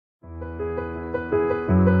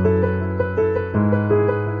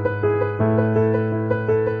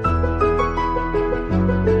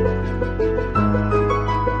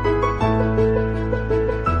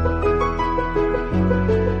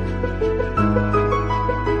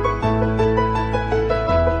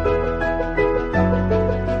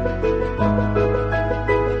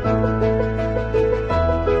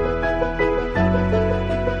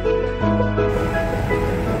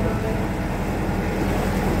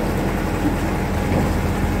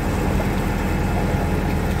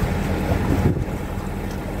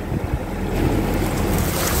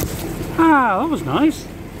was nice.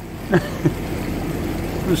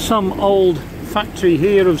 There's some old factory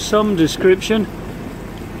here of some description.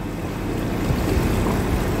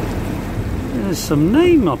 There's some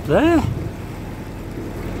name up there.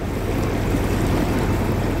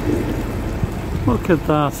 Look at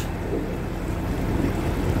that.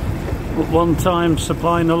 At one time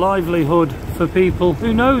supplying a livelihood for people,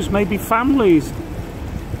 who knows, maybe families.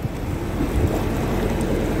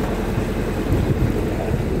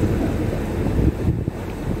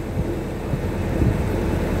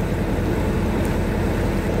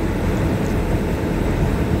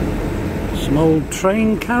 Some old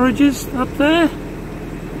train carriages up there.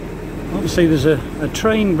 Obviously there's a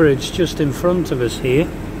train bridge just in front of us here.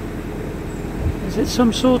 Is it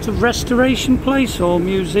some sort of restoration place or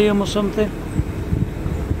museum or something?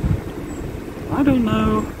 I don't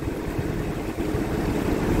know.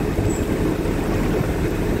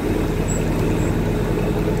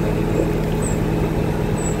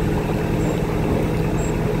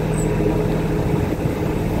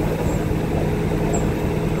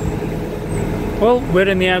 Well, we're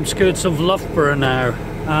in the outskirts of Loughborough now,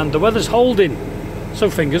 and the weather's holding, so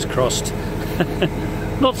fingers crossed.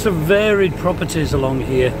 Lots of varied properties along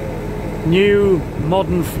here. New,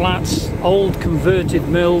 modern flats, old converted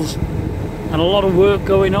mills, and a lot of work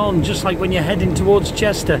going on, just like when you're heading towards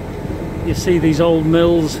Chester. You see these old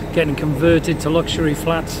mills getting converted to luxury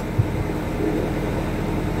flats.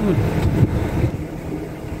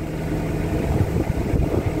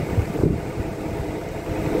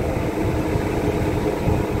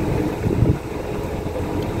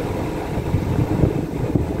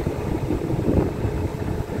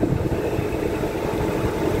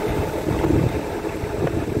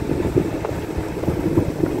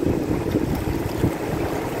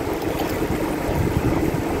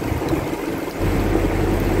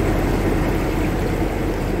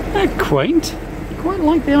 Quaint. Quite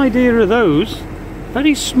like the idea of those.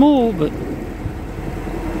 Very small but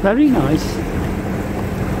very nice.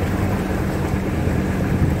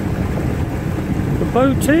 The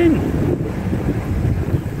boat in.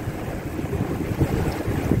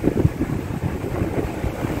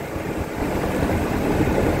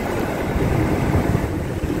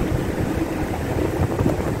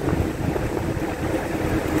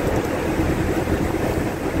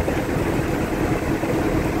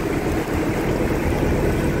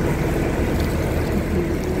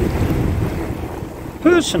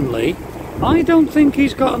 Personally, I don't think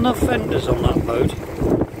he's got enough fenders on that boat.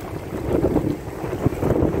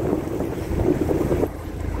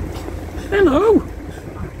 Hello!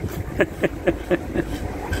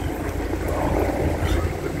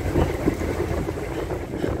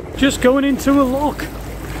 Just going into a lock.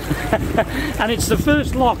 And it's the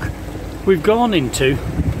first lock we've gone into,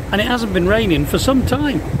 and it hasn't been raining for some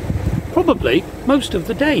time. Probably most of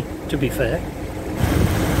the day, to be fair.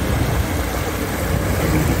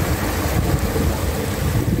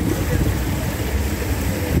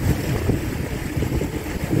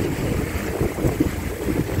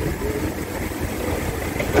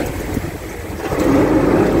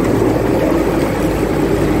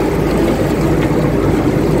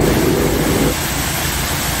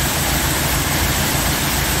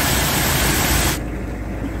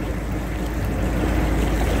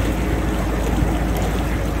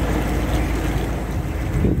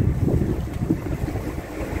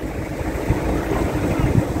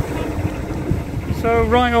 So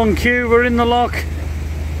right on cue, we're in the lock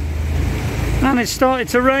and it started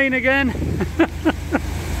to rain again.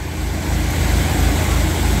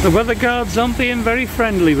 The weather guards aren't being very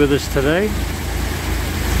friendly with us today.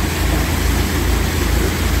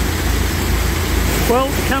 Well,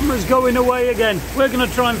 the camera's going away again. We're going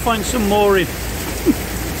to try and find some mooring.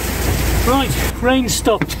 Right, rain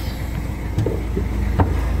stopped.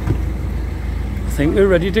 I think we're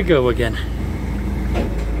ready to go again.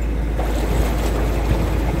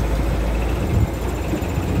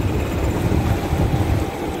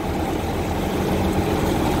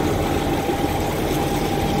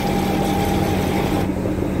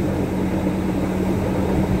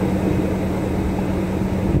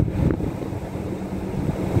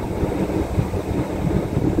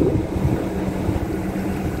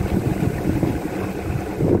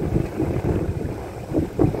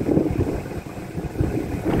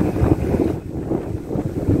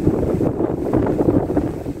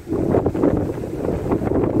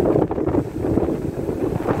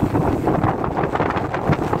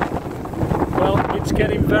 It's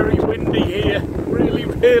getting very windy here,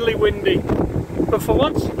 really windy. But for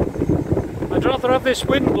once, I'd rather have this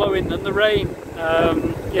wind blowing than the rain.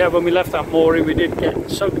 Yeah, when we left that mooring we did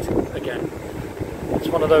get soaked again. It's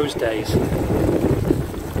one of those days.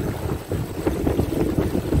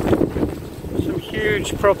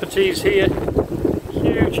 huge properties here,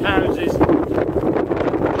 huge houses. It's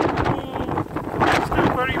still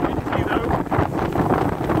very windy though.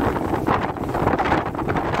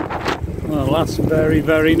 Well, that's very,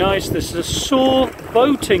 very nice. This is a Soar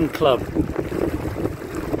Boating Club.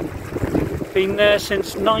 Been there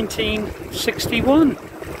since 1961.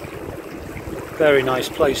 Very nice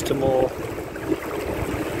place to moor.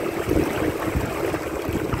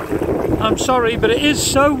 I'm sorry, but it is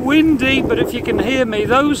so windy, but if you can hear me,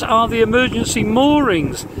 those are the emergency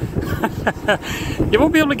moorings. You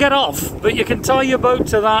won't be able to get off, but you can tie your boat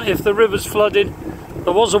to that if the river's flooded.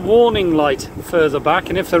 There was a warning light further back,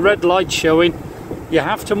 and if the red light's showing, you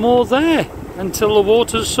have to moor there until the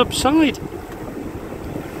waters subside.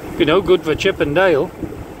 Be no good for Chippendale.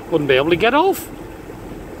 Wouldn't be able to get off.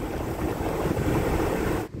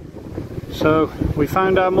 So we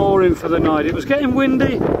found our mooring for the night. It was getting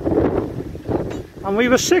windy and we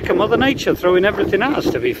were sick of Mother Nature throwing everything at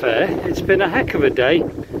us, to be fair. It's been a heck of a day.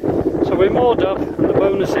 So we moored up, and the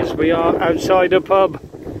bonus is we are outside a pub.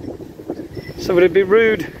 So it'd be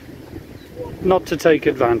rude not to take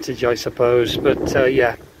advantage, I suppose. But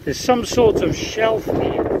yeah, there's some sort of shelf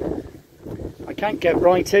here. I can't get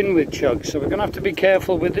right in with Chug, so we're going to have to be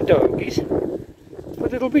careful with the doggies.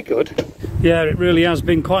 But it'll be good. Yeah, it really has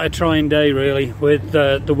been quite a trying day, really, with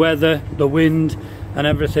the weather, the wind, and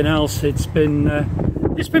everything else. It's been a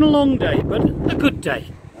long day, but a good day.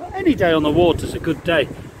 Any day on the water's a good day.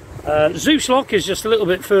 Zeus Lock is just a little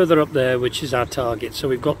bit further up there, which is our target, so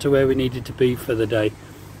we've got to where we needed to be for the day.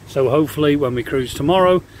 So hopefully when we cruise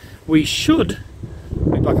tomorrow, we should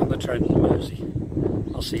be back on the Trent and Mersey.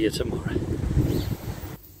 I'll see you tomorrow.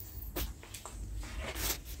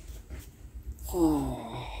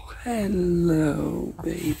 Oh, hello,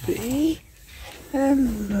 baby.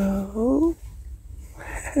 Hello.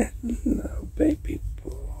 Hello, baby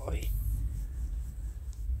boy.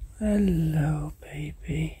 Hello,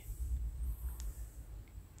 baby.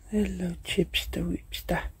 Hello, Chipster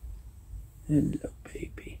Whipster. Hello,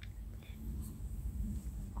 baby.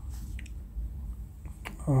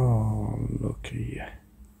 Oh, look at you.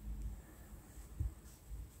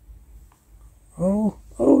 Oh,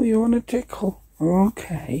 you want a tickle?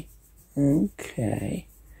 Okay. Okay.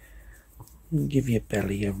 I'll give your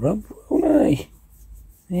belly a rub, won't I?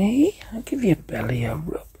 Hey, I'll give your belly a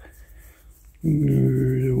rub.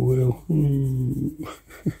 You will.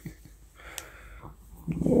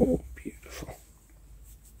 Oh, beautiful.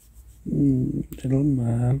 Little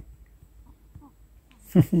man.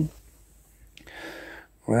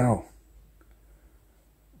 Well,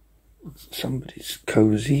 somebody's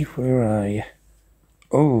cozy. Where are you?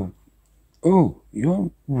 Oh,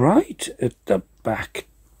 you're right at the back,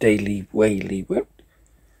 Daily Whaley. Where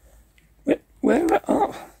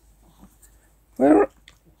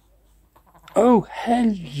oh,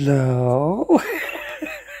 hello.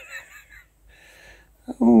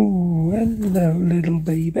 Oh, hello, little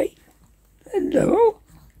baby. Hello.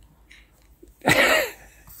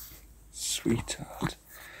 Sweetheart,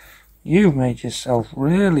 you made yourself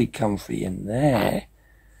really comfy in there,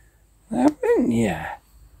 haven't you?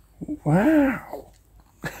 Wow.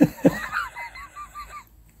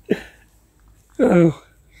 Oh,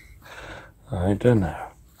 I don't know.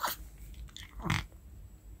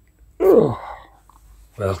 Oh.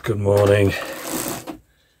 Well, good morning.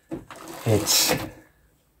 It's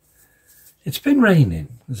been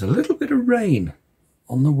raining. There's a little bit of rain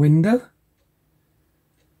on the window,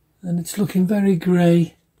 and it's looking very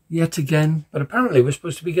grey yet again, but apparently we're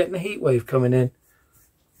supposed to be getting a heat wave coming in.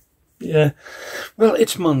 Yeah, well,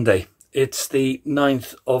 it's Monday. It's the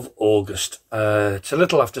 9th of August. It's a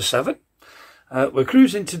little after 7. We're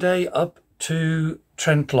cruising today up to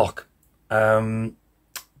Trent Lock. John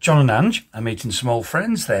and Ange are meeting some old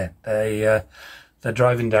friends there. They're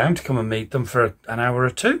driving down to come and meet them for an hour or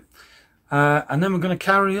two. And then we're going to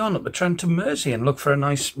carry on up the Trent and Mersey and look for a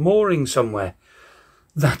nice mooring somewhere.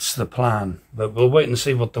 That's the plan. But we'll wait and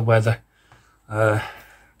see what the weather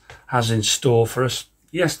has in store for us.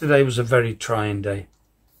 Yesterday was a very trying day.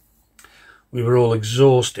 We were all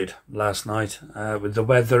exhausted last night with the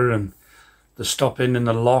weather and the stopping in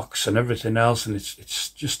the locks and everything else, and it's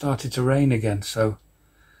just started to rain again, so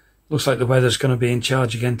looks like the weather's going to be in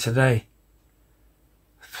charge again today.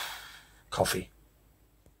 Coffee.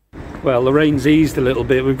 Well, the rain's eased a little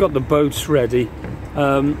bit. We've got the boats ready.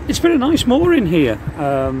 It's been a nice mooring here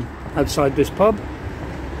outside this pub.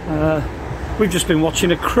 We've just been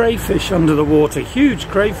watching a crayfish under the water. Huge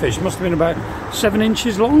crayfish, must have been about 7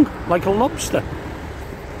 inches long, like a lobster.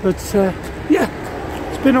 But yeah,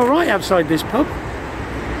 it's been all right outside this pub.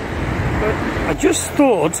 But I just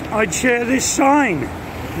thought I'd share this sign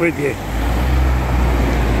with you.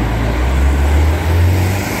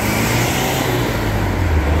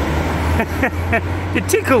 It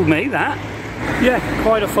tickled me, that. Yeah,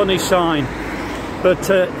 quite a funny sign. But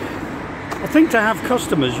I think to have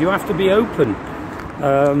customers, you have to be open.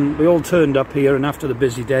 We all turned up here, and after the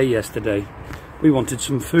busy day yesterday, we wanted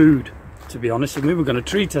some food, to be honest, and we were going to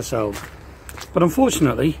treat ourselves. But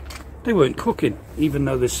unfortunately, they weren't cooking, even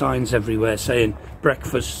though there's signs everywhere saying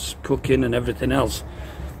breakfasts, cooking and everything else.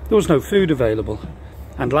 There was no food available.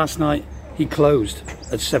 And last night, he closed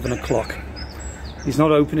at 7 o'clock. He's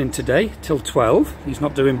not opening today till 12. He's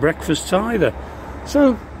not doing breakfasts either.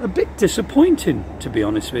 So, a bit disappointing, to be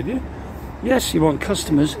honest with you. Yes, you want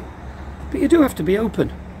customers, but you do have to be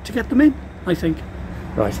open to get them in, I think.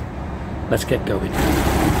 Right, let's get going.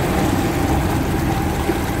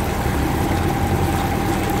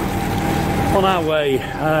 On our way,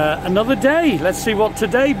 another day. Let's see what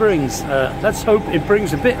today brings. Let's hope it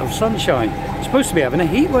brings a bit of sunshine. It's supposed to be having a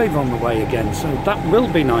heat wave on the way again, so that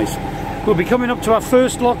will be nice. We'll be coming up to our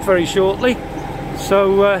first lock very shortly.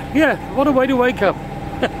 So, yeah, what a way to wake up.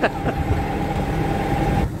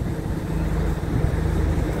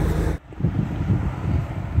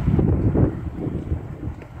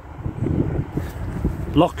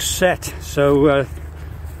 Lock set. So,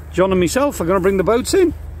 John and myself are going to bring the boats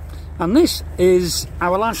in. And this is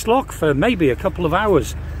our last lock for maybe a couple of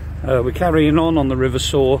hours. We're carrying on the River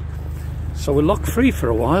Soar. So we're lock free for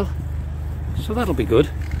a while. So that'll be good.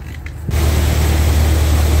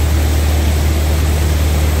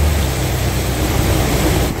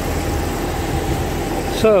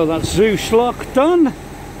 So that's Zeus Lock done.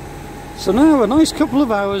 So now a nice couple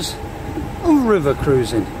of hours of river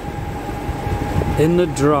cruising. In the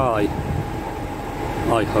dry,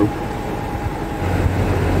 I hope.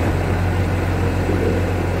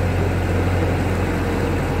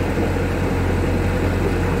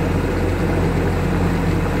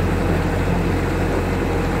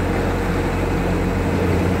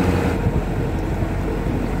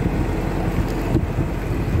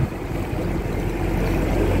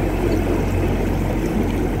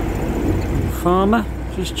 Farmer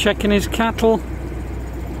just checking his cattle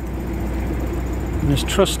and his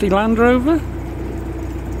trusty Land Rover.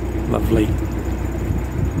 Lovely.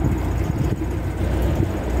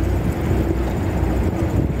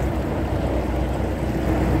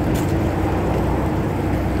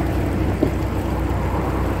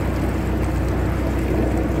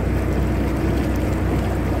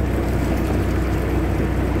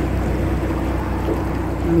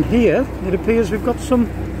 And here it appears we've got some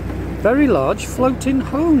very large floating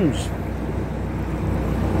homes.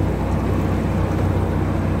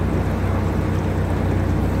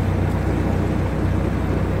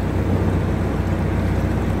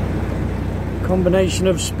 Combination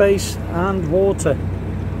of space and water.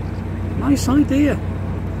 Nice idea.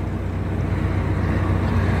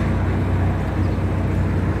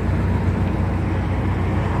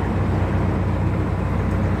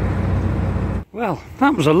 Well,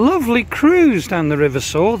 that was a lovely cruise down the River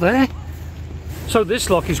Soar there. So this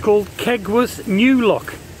lock is called Kegworth New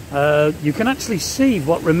Lock. You can actually see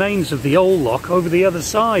what remains of the old lock over the other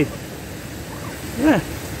side. Yeah,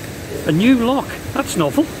 a new lock. That's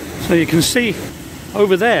novel. So you can see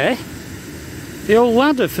over there the old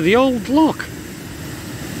ladder for the old lock.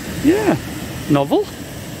 Yeah, novel.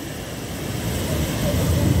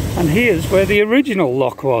 And here's where the original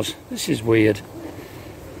lock was. This is weird.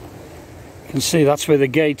 You can see that's where the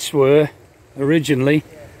gates were originally.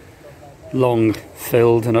 Long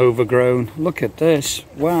filled and overgrown. Look at this.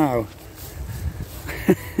 Wow.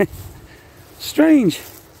 Strange.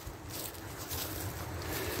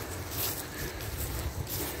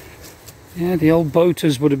 Yeah, the old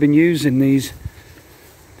boaters would have been using these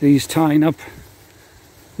tying up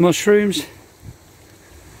mushrooms.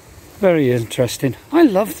 Very interesting. I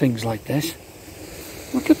love things like this.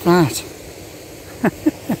 Look at that.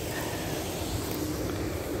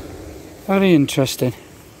 Very interesting.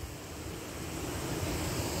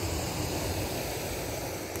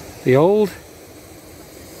 The old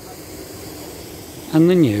and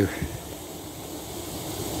the new.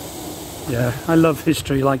 Yeah, I love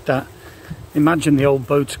history like that. Imagine the old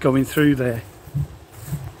boats going through there.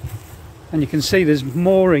 And you can see there's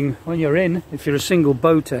mooring when you're in, if you're a single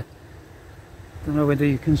boater. Don't know whether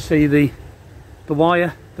you can see the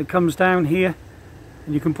wire that comes down here.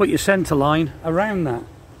 And you can put your centre line around that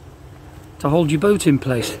to hold your boat in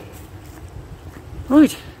place.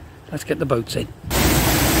 Right, let's get the boats in.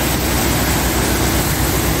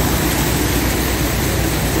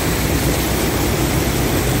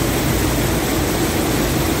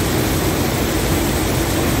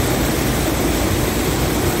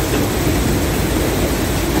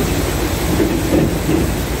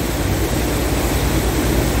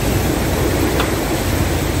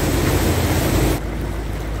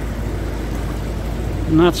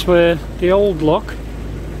 that's where the old lock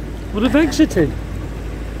would have exited.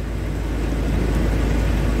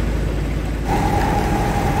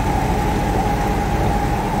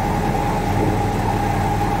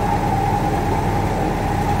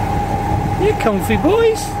 You comfy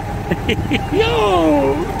boys?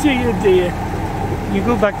 Oh dear dear. You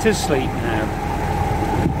go back to sleep now.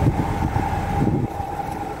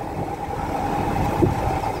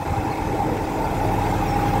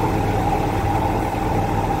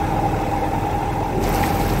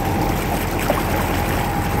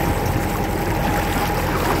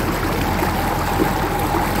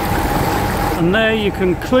 And there you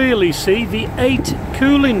can clearly see the 8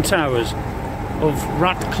 cooling towers of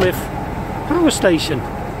Ratcliffe Power Station.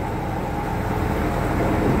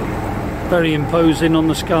 Very imposing on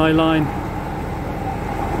the skyline.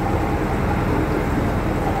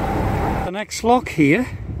 The next lock here,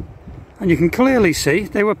 and you can clearly see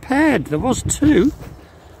they were paired. There was 2.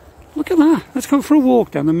 Look at that. Let's go for a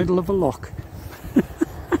walk down the middle of a lock.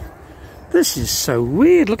 This is so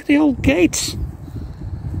weird. Look at the old gates.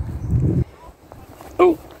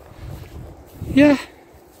 Oh, yeah.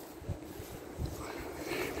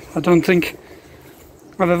 I don't think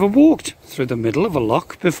I've ever walked through the middle of a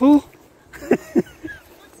lock before.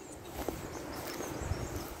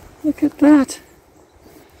 Look at that.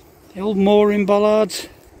 The old mooring bollards.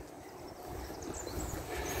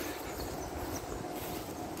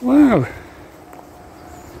 Wow.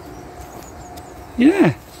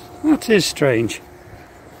 Yeah, that is strange.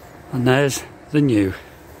 And there's the new.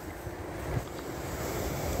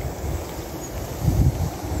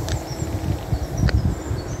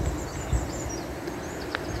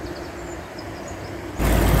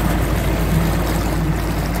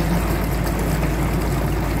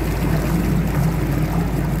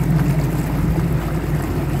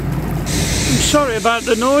 Sorry about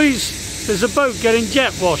the noise, there's a boat getting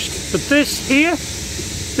jet washed, but this here,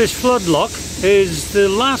 this flood lock, is the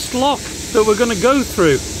last lock that we're going to go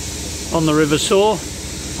through on the River Soar,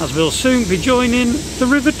 as we'll soon be joining the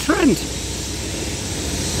River Trent.